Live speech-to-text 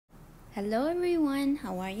Hello everyone,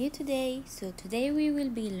 how are you today? So today we will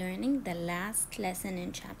be learning the last lesson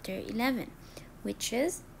in chapter 11, which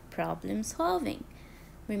is problem solving.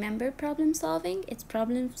 Remember problem solving? It's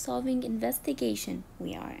problem solving investigation.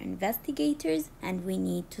 We are investigators and we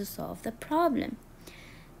need to solve the problem.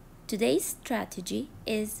 Today's strategy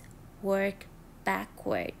is work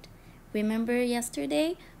backward. Remember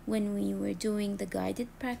yesterday when we were doing the guided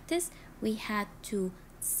practice, we had to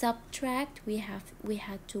subtract, we had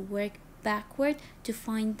to work backward to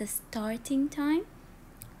find the starting time.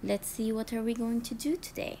 Let's see what are we going to do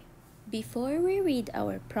today. Before we read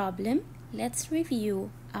our problem, let's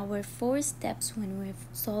review our 4 steps when we're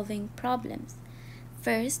solving problems.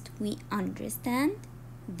 First, we understand,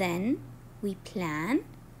 then we plan,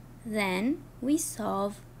 then we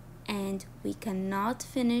solve, and we cannot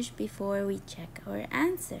finish before we check our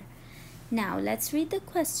answer. Now let's read the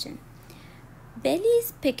question.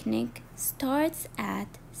 Billy's picnic starts at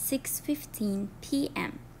 6:15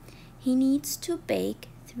 p.m. He needs to bake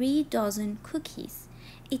 3 dozen cookies.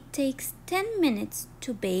 It takes 10 minutes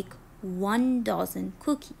to bake 1 dozen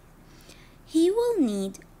cookies. He will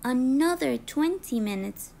need another 20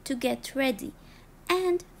 minutes to get ready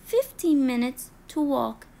and 15 minutes to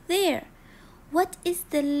walk there. What is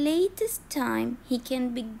the latest time he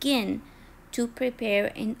can begin to prepare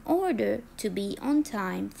in order to be on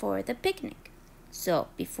time for the picnic? So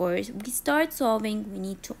before we start solving, we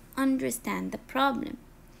need to understand the problem.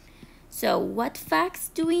 So what facts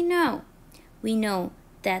do we know? We know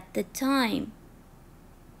that the time.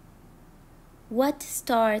 What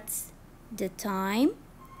starts the time?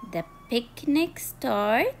 The picnic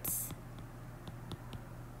starts.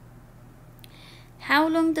 How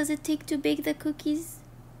long does it take to bake the cookies,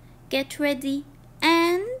 get ready,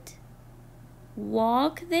 and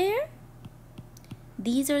walk there?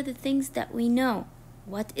 These are the things that we know.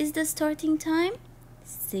 What is the starting time?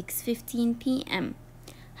 6:15 p.m.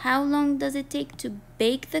 How long does it take to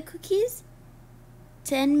bake the cookies?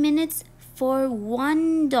 10 minutes for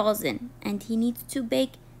 1 dozen, and he needs to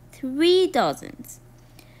bake 3 dozens.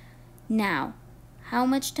 Now, how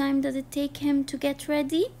much time does it take him to get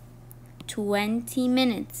ready? 20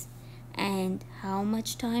 minutes. And how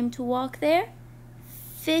much time to walk there?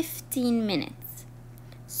 15 minutes.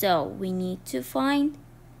 So we need to find,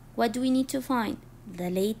 what do we need to find? The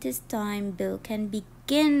latest time Bill can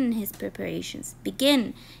begin his preparations.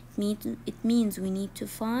 Begin, it means we need to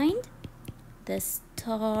find the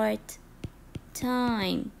start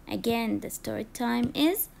time. Again, the start time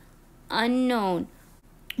is unknown.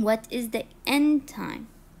 What is the end time?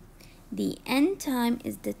 The end time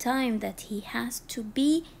is the time that he has to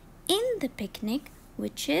be in the picnic,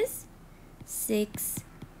 which is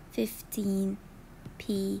 6:15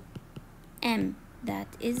 p.m. That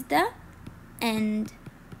is the end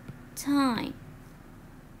time.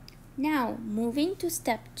 Now, moving to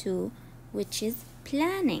step 2, which is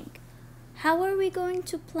planning. How are we going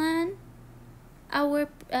to plan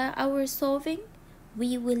our solving?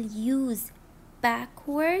 We will use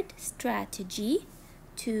backward strategy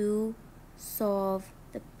to solve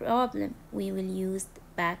the problem. We will use the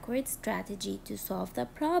backward strategy to solve the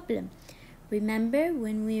problem. Remember,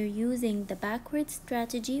 when we're using the backward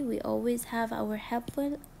strategy, we always have our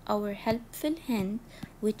helpful hint,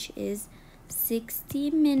 which is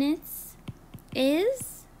 60 minutes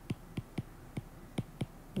is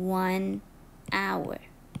 1 hour.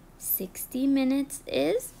 60 minutes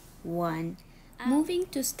is 1 hour. Moving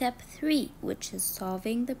to step 3, which is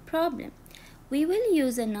solving the problem. We will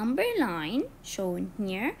use a number line shown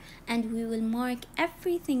here and we will mark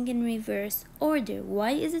everything in reverse order.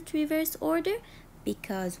 Why is it reverse order?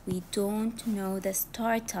 Because we don't know the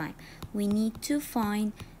start time. We need to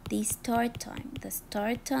find the start time. The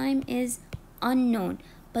start time is unknown.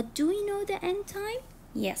 But do we know the end time?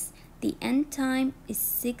 Yes, the end time is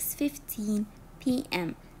 6:15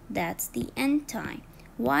 p.m. That's the end time.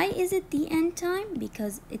 Why is it the end time?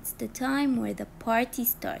 Because it's the time where the party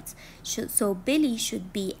starts. So Billy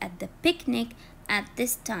should be at the picnic at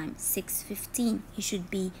this time, 6:15. He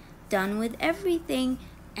should be done with everything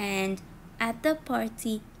and at the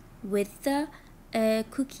party with the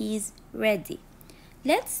cookies ready.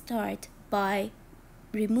 Let's start by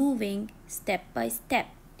removing step by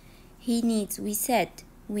step. We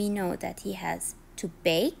know that he has to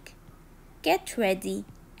bake, get ready,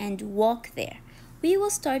 and walk there. We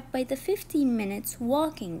will start by the 15 minutes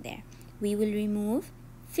walking there. We will remove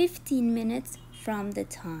 15 minutes from the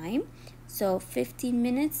time. So 15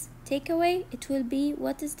 minutes take away, it will be,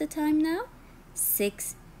 what is the time now?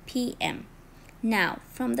 6 p.m. Now,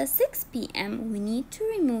 from the 6 p.m., we need to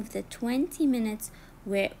remove the 20 minutes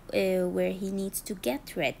where he needs to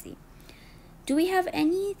get ready. Do we have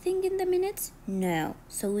anything in the minutes? No.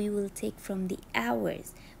 So we will take from the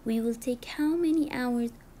hours. We will take how many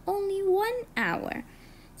hours? Only 1 hour.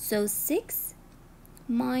 So 6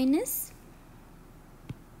 minus,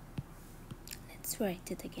 let's write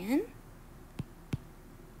it again.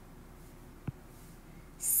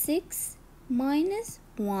 6 minus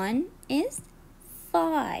 1 is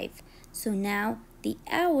 5. So now the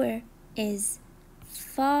hour is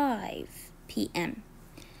 5 p.m.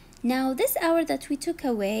 Now this hour that we took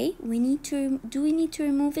away, do we need to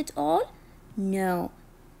remove it all? No.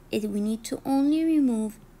 We need to only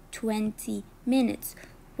remove 20 minutes.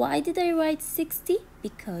 Why did I write 60?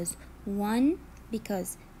 Because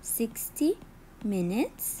 60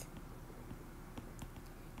 minutes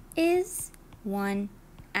is 1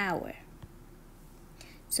 hour.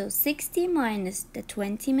 So 60 minus the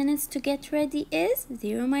 20 minutes to get ready is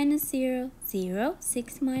 0 minus 0, 0,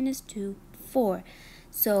 6 minus 2, 4.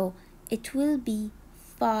 So it will be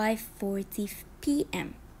 5:40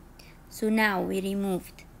 p.m. So now we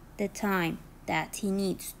removed the time that he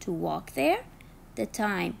needs to walk there, the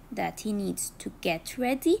time that he needs to get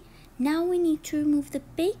ready. Now we need to remove the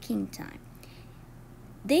baking time.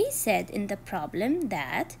 They said in the problem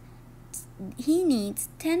that he needs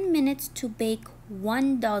 10 minutes to bake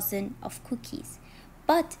 1 dozen of cookies,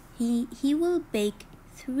 but he will bake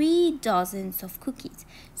 3 dozens of cookies.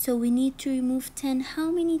 So we need to remove 10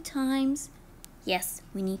 how many times? Yes,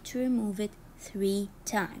 we need to remove it 3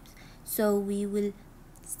 times. So we will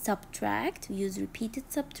use repeated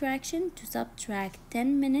subtraction to subtract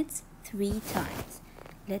 10 minutes 3 times.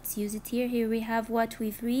 Let's use it here. Here we have what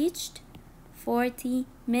we've reached, 40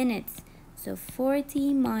 minutes. So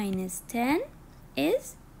 40 minus 10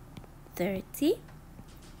 is 30.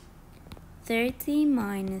 30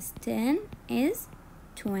 minus 10 is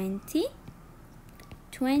 20.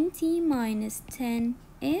 20 minus 10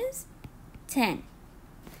 is 10.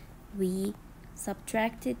 We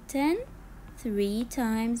subtracted 10 3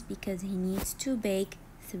 times because he needs to bake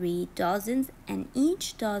 3 dozens, and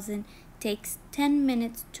each dozen takes 10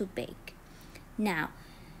 minutes to bake. Now,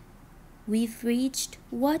 we've reached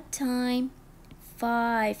what time?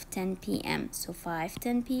 5:10 p.m. So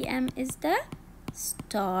 5:10 p.m. is the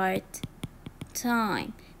start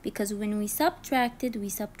time, because when we subtracted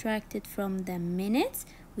from the minutes.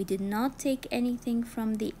 We did not take anything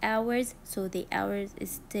from the hours, so the hours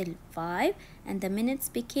is still 5 and the minutes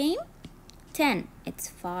became 10. It's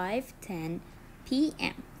 5:10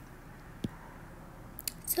 p.m.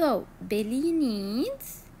 So Billy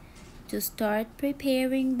needs to start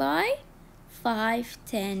preparing by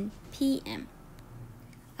 5:10 p.m.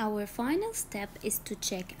 Our final step is to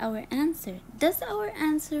check our answer. Does our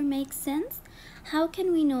answer make sense? How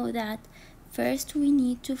can we know that? First, we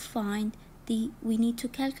need to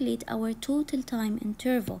calculate our total time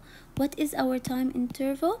interval. What is our time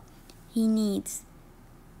interval? He needs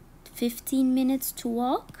 15 minutes to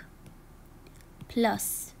walk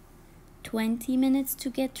plus 20 minutes to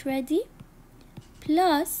get ready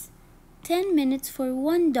plus 10 minutes for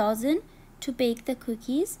 1 dozen to bake the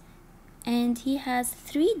cookies, and he has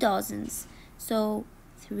 3 dozens. So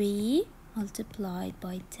 3 multiplied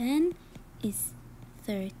by 10 is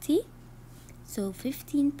 30. So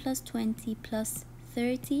 15 plus 20 plus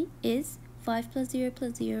 30 is 5 plus 0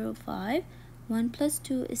 plus 0, 5. 1 plus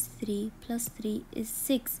 2 is 3 plus 3 is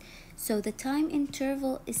 6. So the time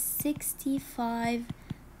interval is 65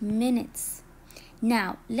 minutes.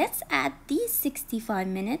 Now let's add these 65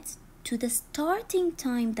 minutes to the starting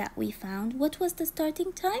time that we found. What was the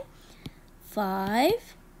starting time?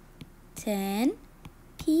 5:10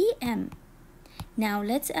 p.m. Now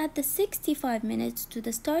let's add the 65 minutes to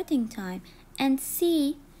the starting time and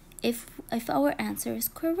see if our answer is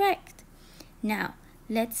correct. Now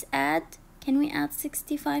let's add, can we add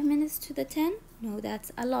 65 minutes to the 10? No,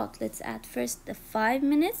 that's a lot. Let's add first the 5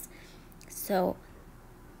 minutes. So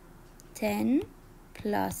 10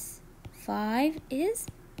 plus 5 is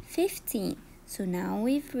 15. So now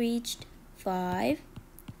we've reached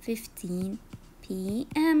 5:15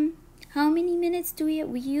 p.m. How many minutes do we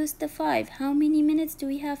used the 5? How many minutes do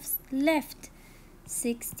we have left?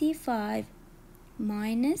 65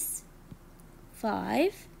 minus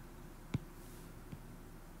 5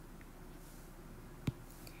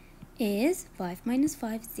 is 5 minus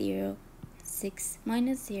 5, 0. 6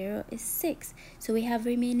 minus 0 is 6. So we have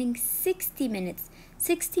remaining 60 minutes.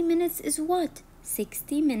 60 minutes is what?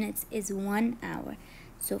 60 minutes is 1 hour.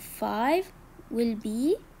 So 5 will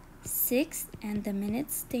be 6 and the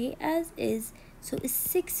minutes stay as is. So it's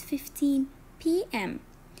 6:15 p.m.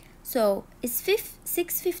 So is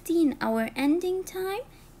 6:15 our ending time?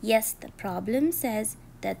 Yes, the problem says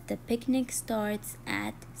that the picnic starts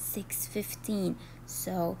at 6:15.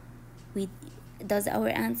 So does our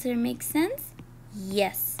answer make sense?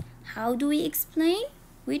 Yes. How do we explain?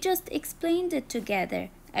 We just explained it together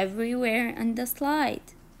everywhere on the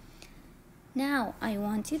slide. Now I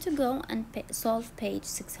want you to go and solve page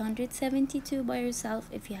 672 by yourself.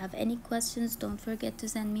 If you have any questions, don't forget to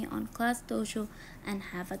send me on Class Dojo,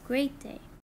 and have a great day.